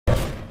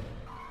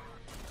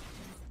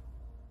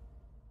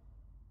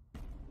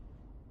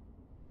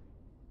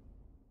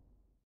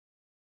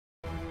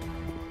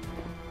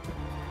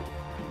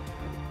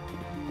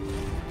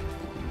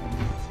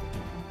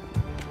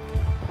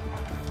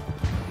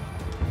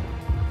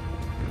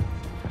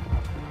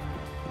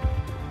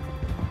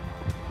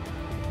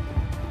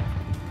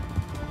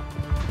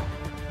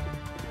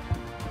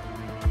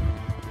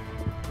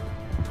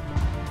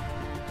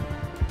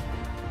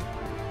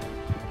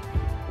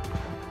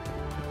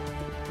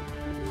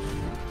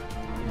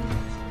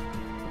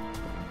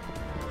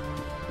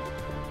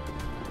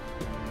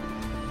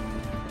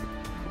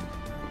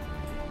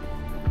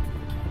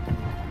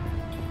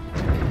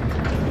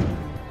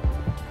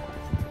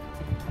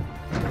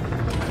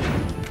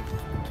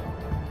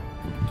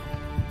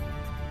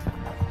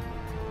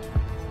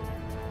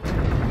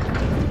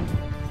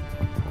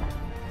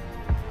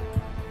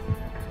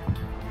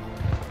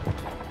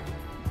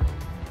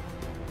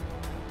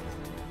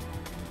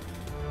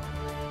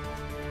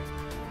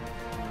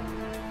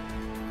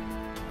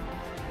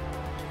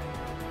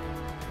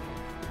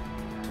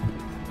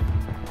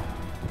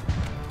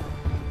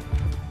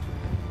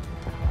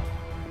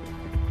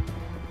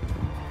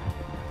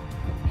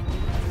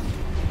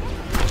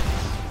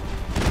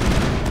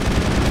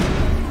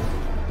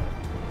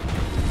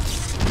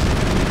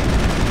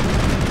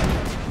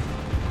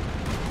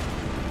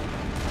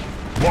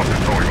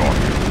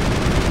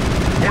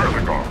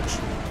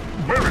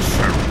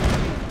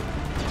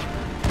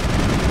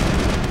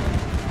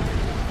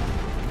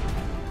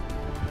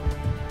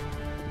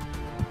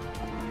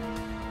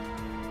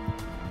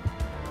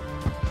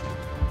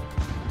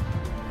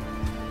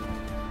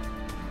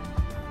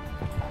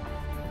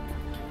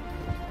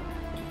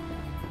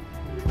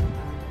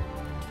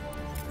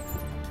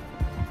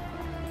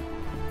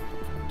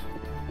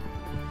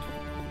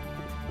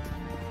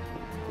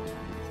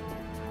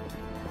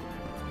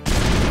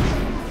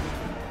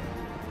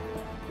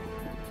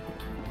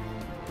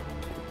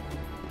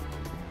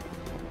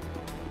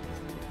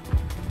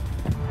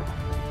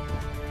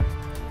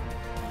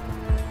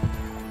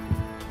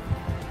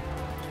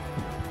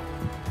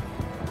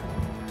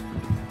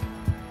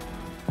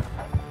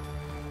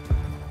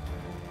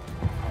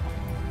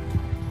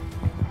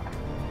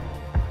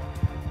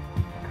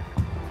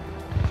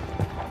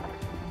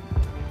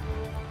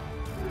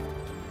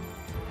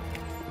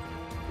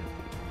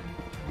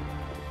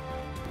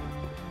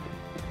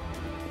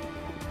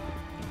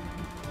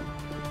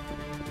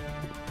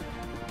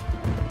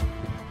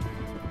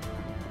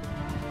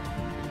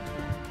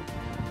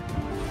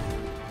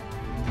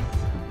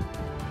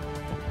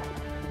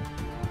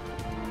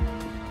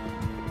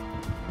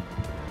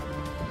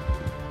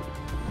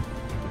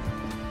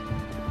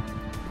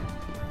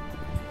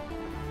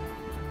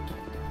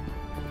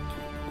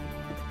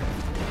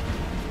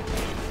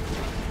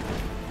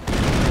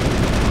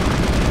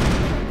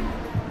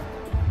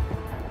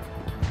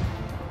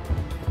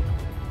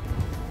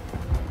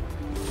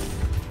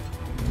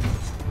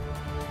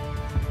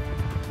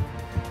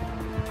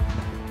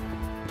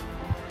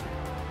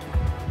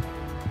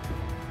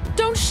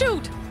Don't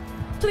shoot!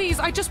 Please,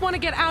 I just want to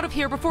get out of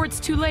here before it's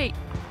too late.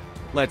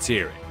 Let's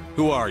hear it.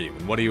 Who are you,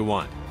 and what do you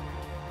want?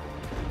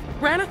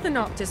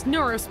 Ranathanoptis,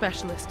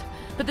 neurospecialist.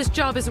 But this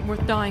job isn't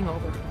worth dying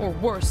over, or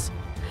worse.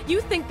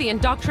 You think the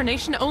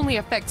indoctrination only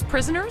affects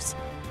prisoners?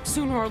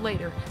 Sooner or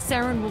later,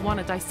 Saren will want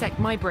to dissect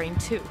my brain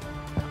too.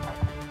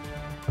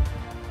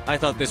 I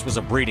thought this was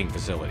a breeding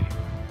facility.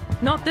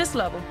 Not this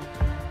level.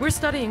 We're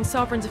studying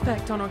Sovereign's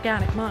effect on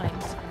organic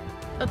minds.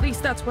 At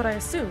least that's what I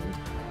assumed.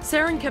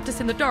 Saren kept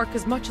us in the dark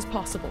as much as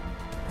possible.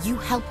 You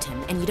helped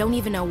him, and you don't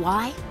even know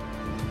why?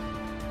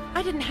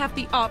 I didn't have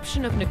the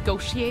option of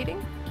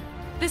negotiating.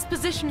 This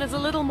position is a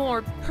little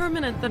more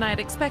permanent than I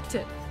had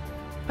expected.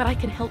 But I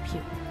can help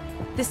you.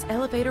 This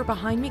elevator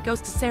behind me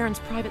goes to Saren's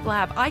private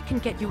lab. I can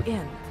get you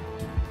in.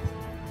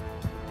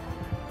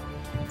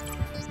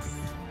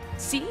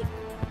 See?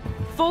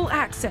 Full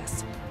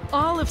access.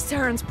 All of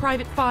Saren's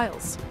private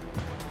files.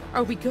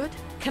 Are we good?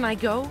 Can I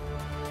go?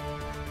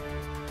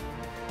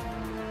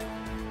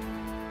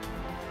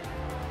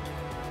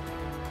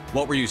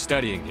 What were you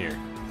studying here?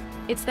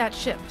 It's that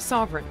ship,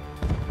 Sovereign.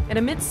 It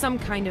emits some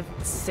kind of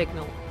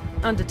signal.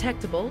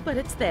 Undetectable, but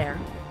it's there.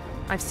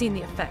 I've seen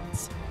the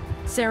effects.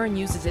 Saren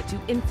uses it to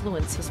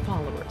influence his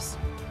followers,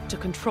 to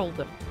control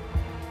them.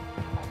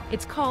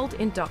 It's called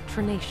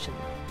indoctrination.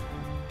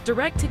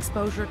 Direct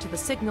exposure to the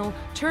signal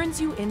turns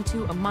you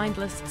into a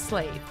mindless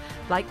slave,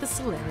 like the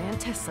Salarian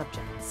test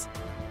subjects.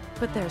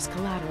 But there's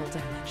collateral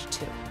damage,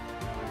 too.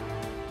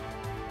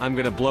 I'm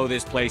gonna blow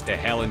this place to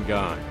hell and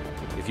gone.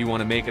 If you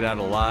want to make it out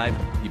alive,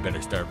 you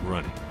better start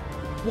running.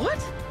 What?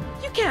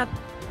 You can't.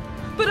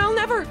 But I'll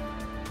never.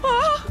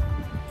 Ah!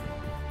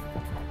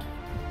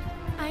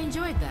 I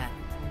enjoyed that.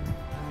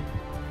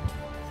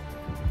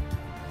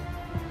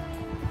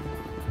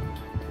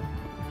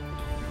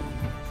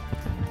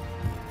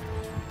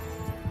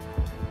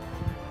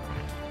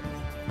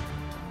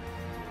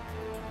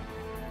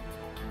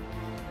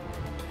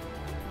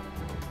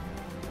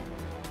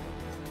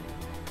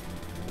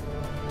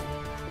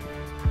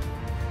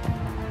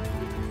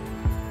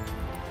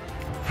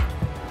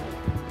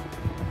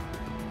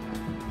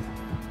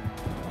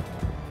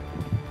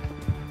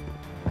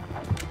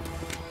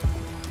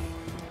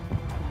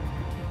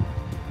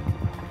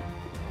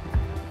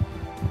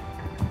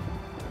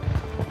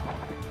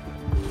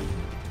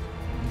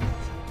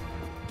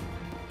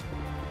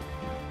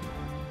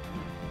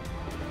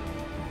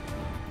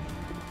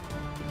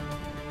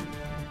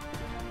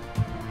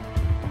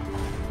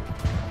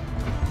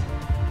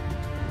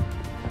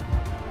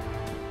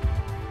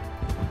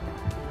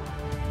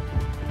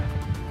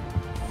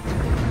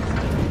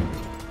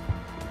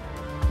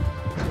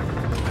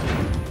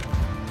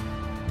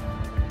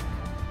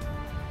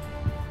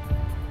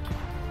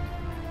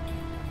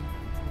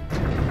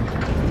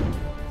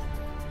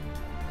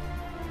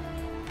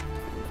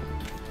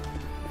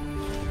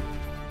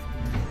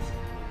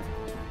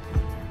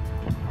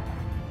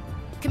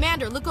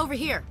 Commander, look over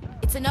here.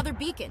 It's another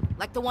beacon,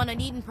 like the one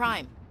on Eden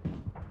Prime.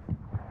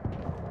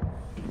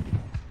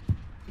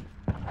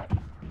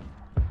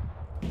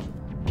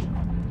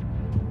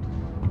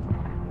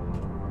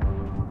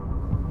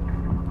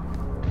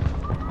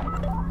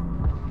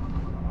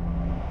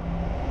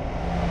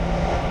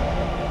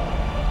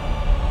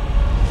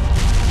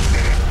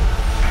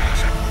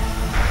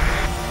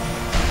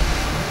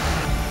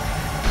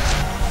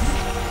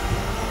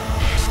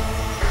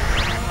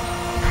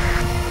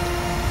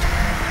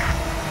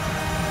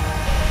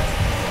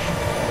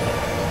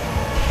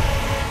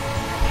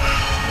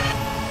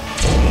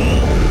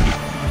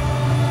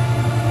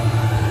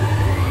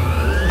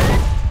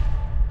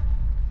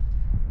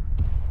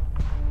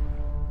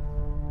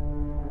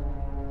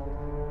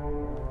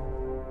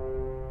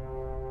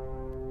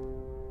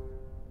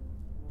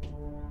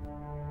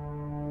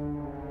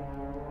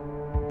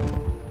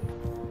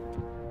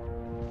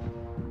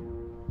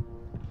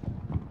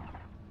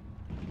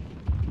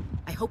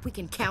 I hope we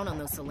can count on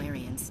those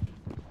Solarians.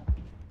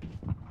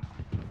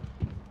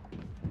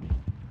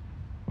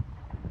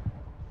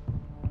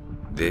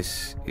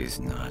 This is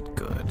not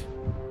good.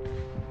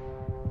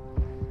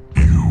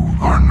 You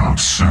are not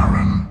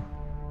Saren.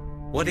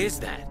 What is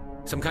that?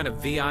 Some kind of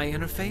VI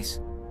interface?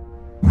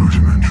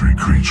 Rudimentary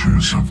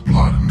creatures of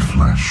blood and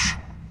flesh.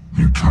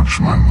 You touch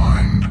my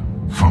mind,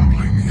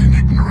 fumbling in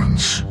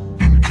ignorance,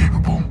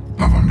 incapable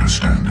of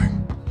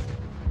understanding.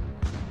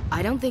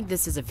 I don't think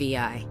this is a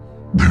VI.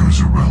 There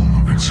is a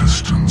realm of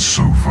existence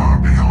so far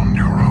beyond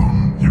your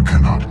own, you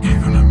cannot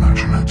even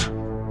imagine it.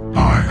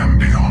 I am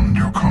beyond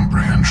your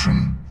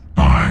comprehension.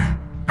 I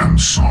am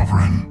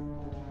Sovereign.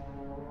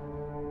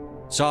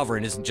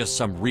 Sovereign isn't just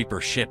some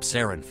Reaper ship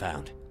Saren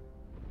found.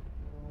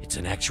 It's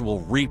an actual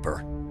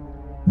Reaper.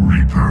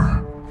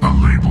 Reaper, a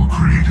label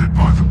created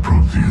by the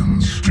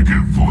Protheans to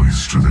give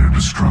voice to their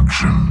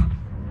destruction.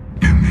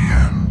 In the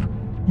end,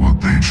 what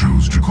they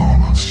chose to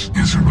call us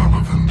is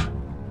irrelevant.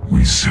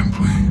 We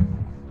simply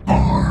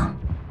are.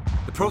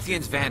 The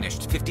Protheans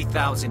vanished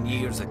 50,000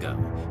 years ago.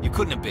 You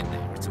couldn't have been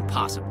there. It's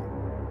impossible.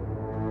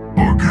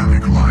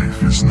 Organic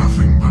life is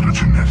nothing but a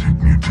genetic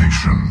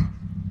mutation.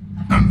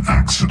 An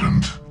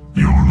accident.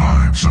 Your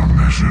lives lives are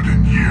measured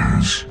in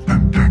years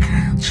and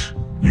decades,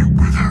 you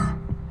wither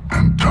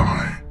and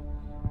die.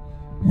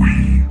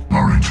 We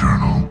are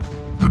eternal,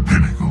 the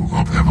pinnacle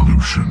of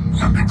evolution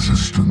and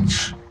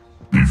existence.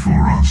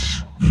 Before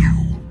us,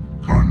 you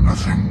are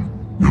nothing.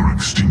 Your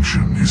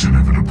extinction is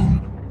inevitable.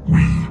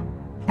 We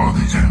are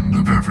the end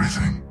of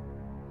everything.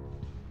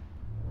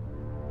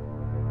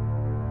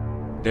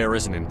 There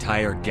is an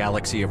entire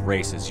galaxy of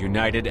races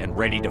united and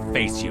ready to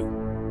face you.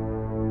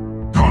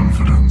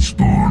 Confidence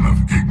born of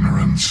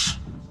ignorance.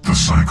 The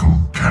cycle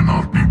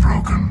cannot be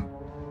broken.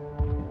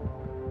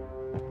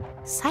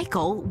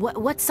 Cycle?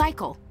 What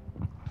cycle?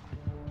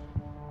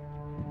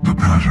 The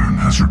pattern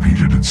has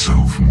repeated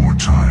itself more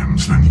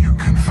times than you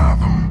can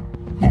fathom.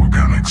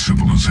 Organic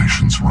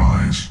civilizations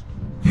rise,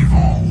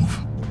 evolve,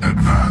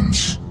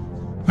 advance,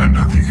 and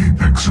at the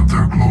apex of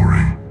their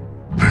glory,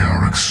 they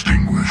are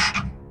extinguished.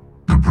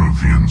 The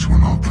Protheans were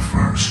not the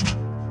first.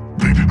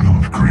 They did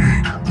not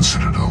create the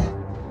Citadel.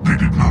 They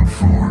did not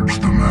forge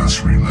the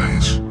mass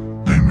relays.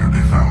 They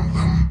merely found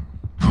them.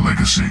 The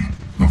legacy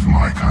of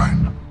my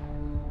kind.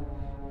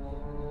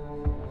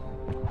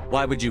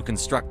 Why would you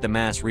construct the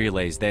mass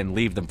relays, then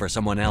leave them for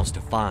someone else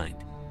to find?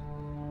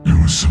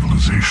 Your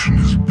civilization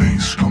is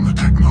based on the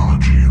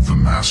technology of the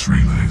mass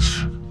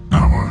relays.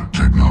 Our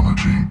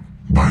technology.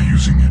 By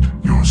using it,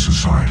 your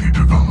society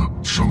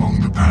develops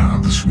along the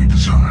paths we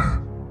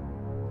desire.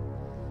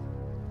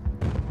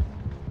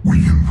 We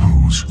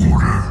impose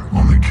order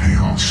on the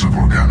chaos of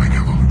organic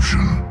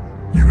evolution.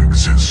 You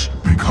exist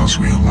because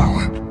we allow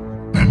it,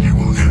 and you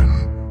will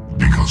end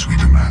because we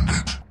demand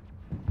it.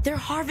 They're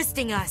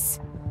harvesting us.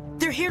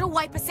 They're here to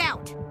wipe us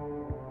out.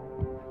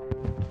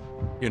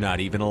 You're not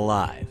even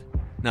alive.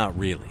 Not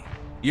really.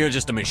 You're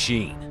just a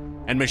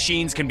machine. And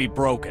machines can be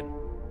broken.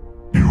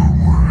 Your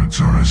words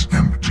are as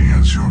empty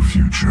as your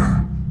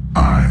future.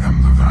 I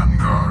am the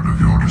vanguard of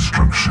your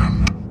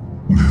destruction.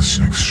 This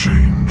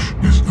exchange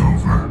is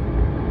over.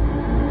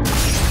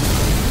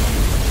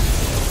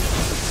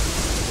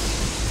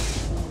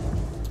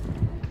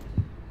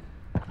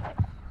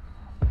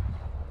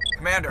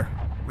 Commander,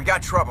 we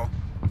got trouble.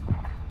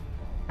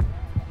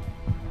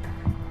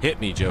 Hit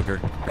me, Joker.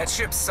 That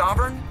ship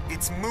Sovereign?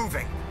 It's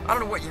moving. I don't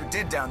know what you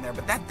did down there,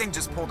 but that thing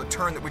just pulled a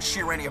turn that would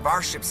shear any of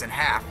our ships in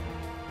half.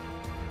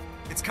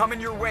 It's coming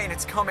your way and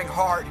it's coming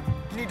hard.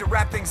 You need to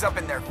wrap things up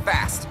in there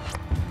fast.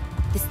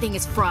 This thing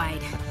is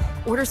fried.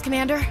 Orders,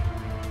 Commander?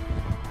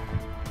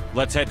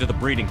 Let's head to the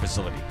breeding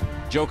facility.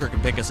 Joker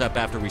can pick us up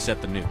after we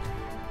set the nuke.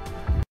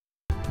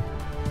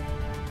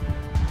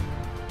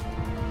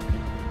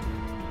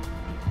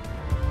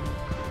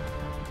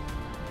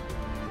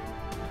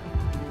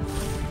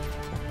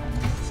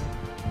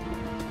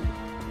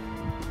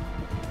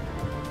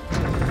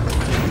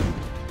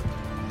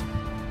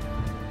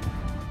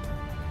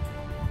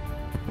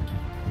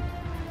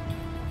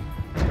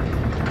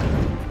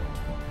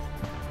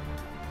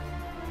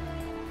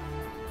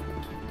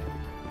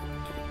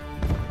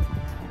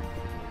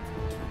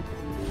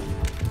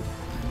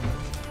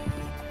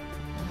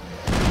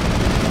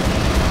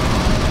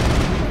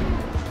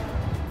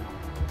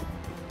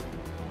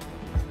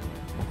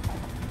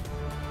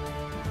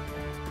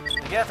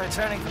 Geth are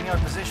turning from your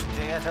position,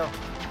 Jieto.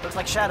 Looks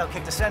like Shadow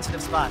kicked a sensitive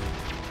spot.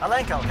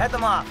 Alenko, head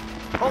them off.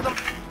 Hold them.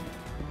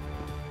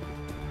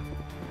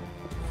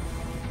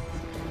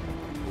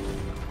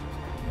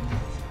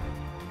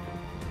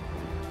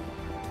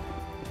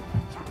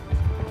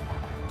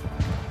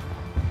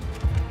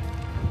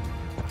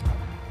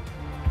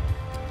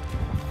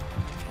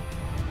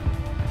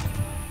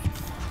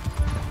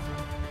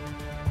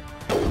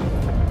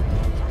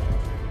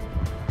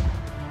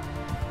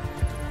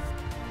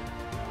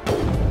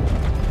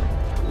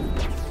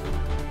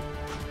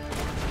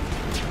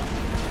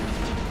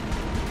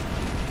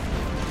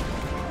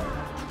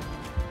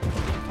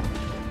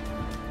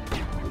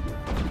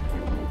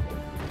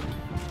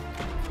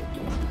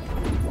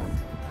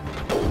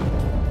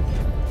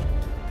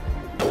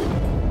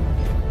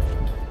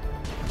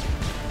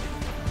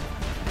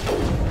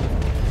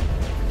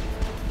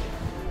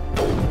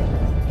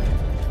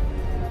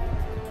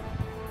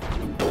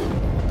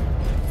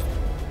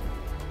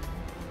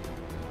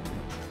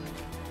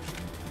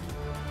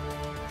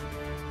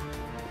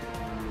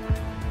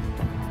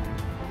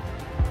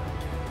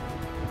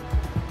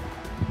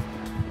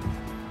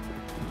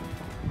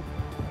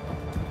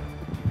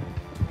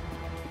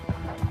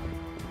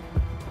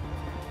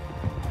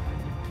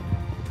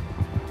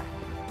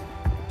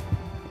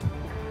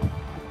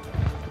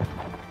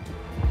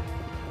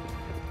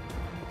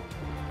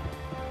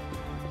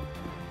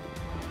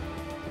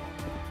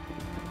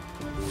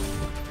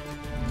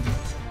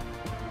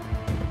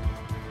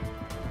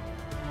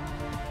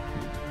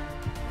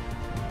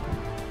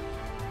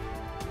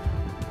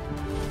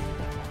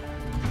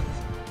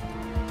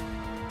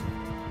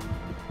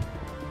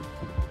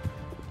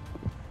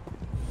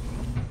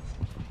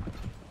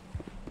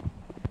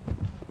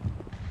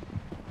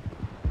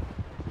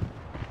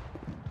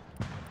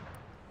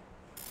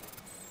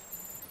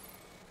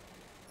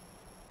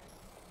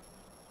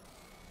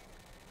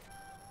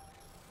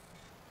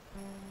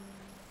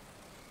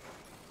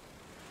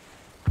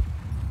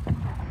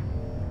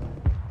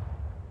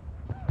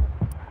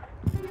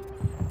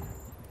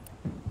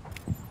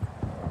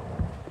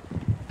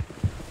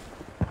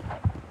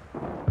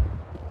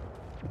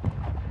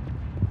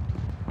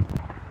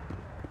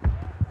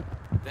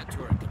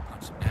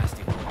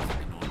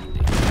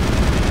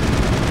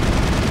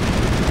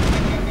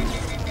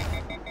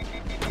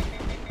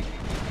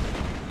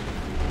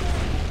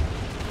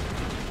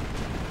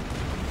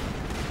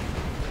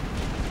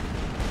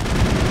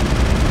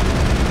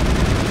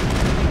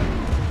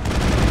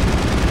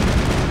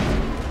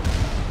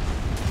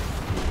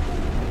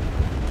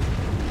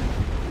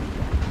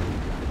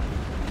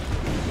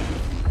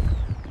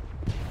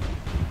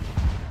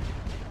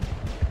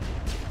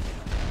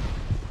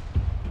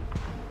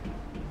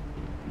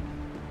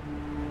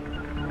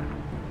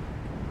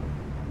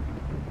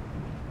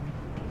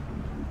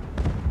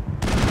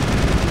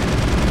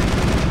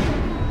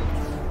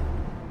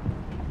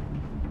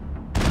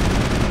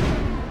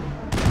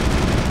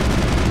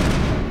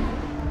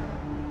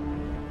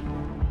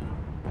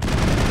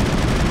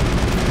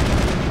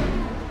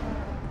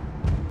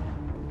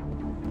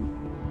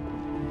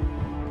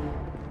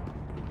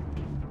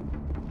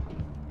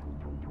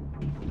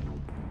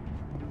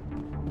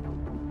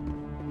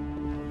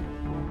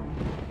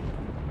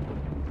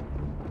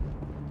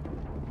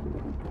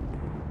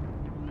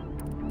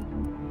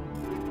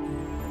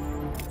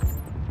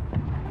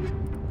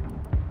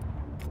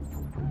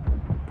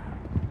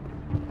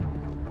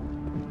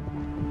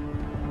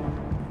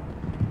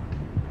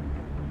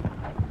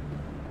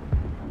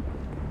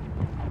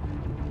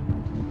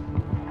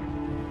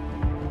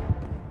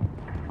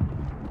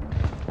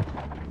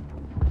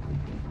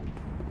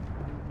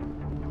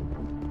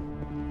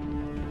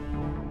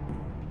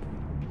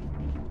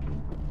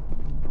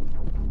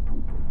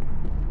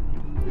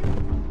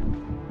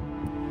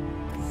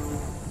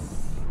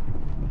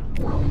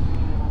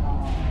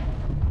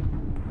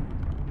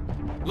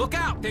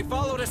 They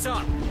followed us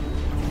up!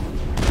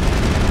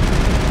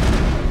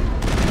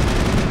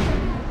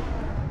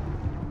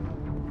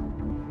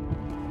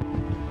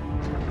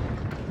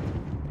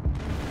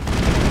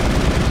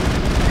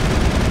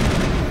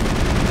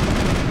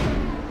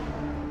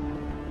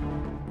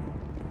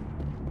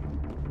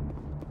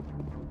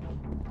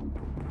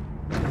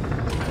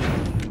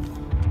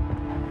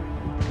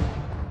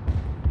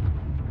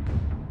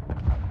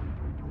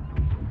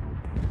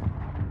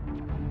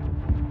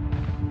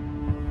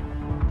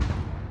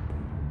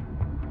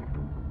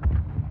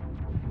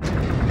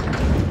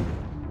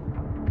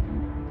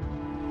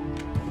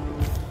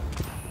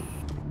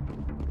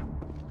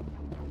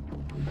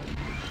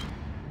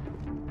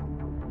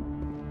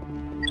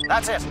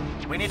 That's it.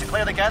 We need to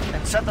clear the gate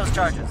and set those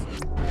charges.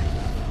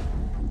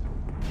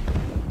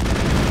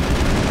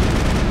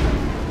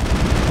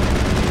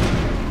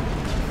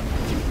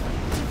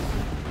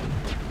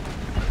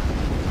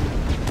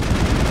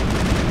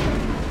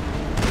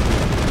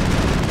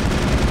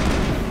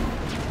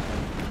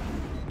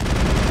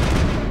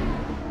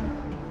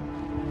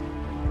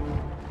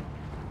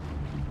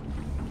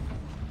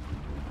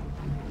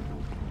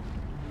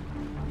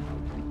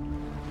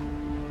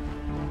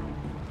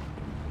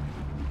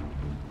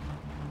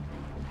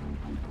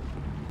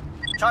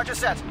 Charges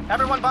set.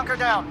 Everyone bunker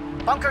down.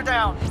 Bunker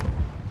down.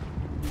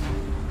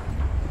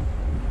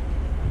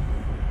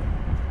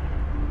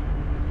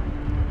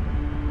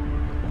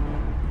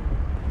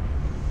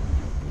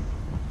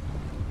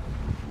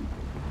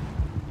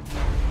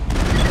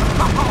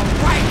 All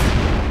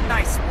right!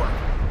 Nice work.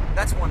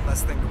 That's one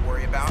less thing to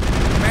worry about.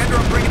 Commander,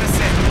 I'm bringing us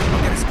in.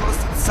 I'll get as close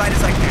to the site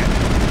as I can.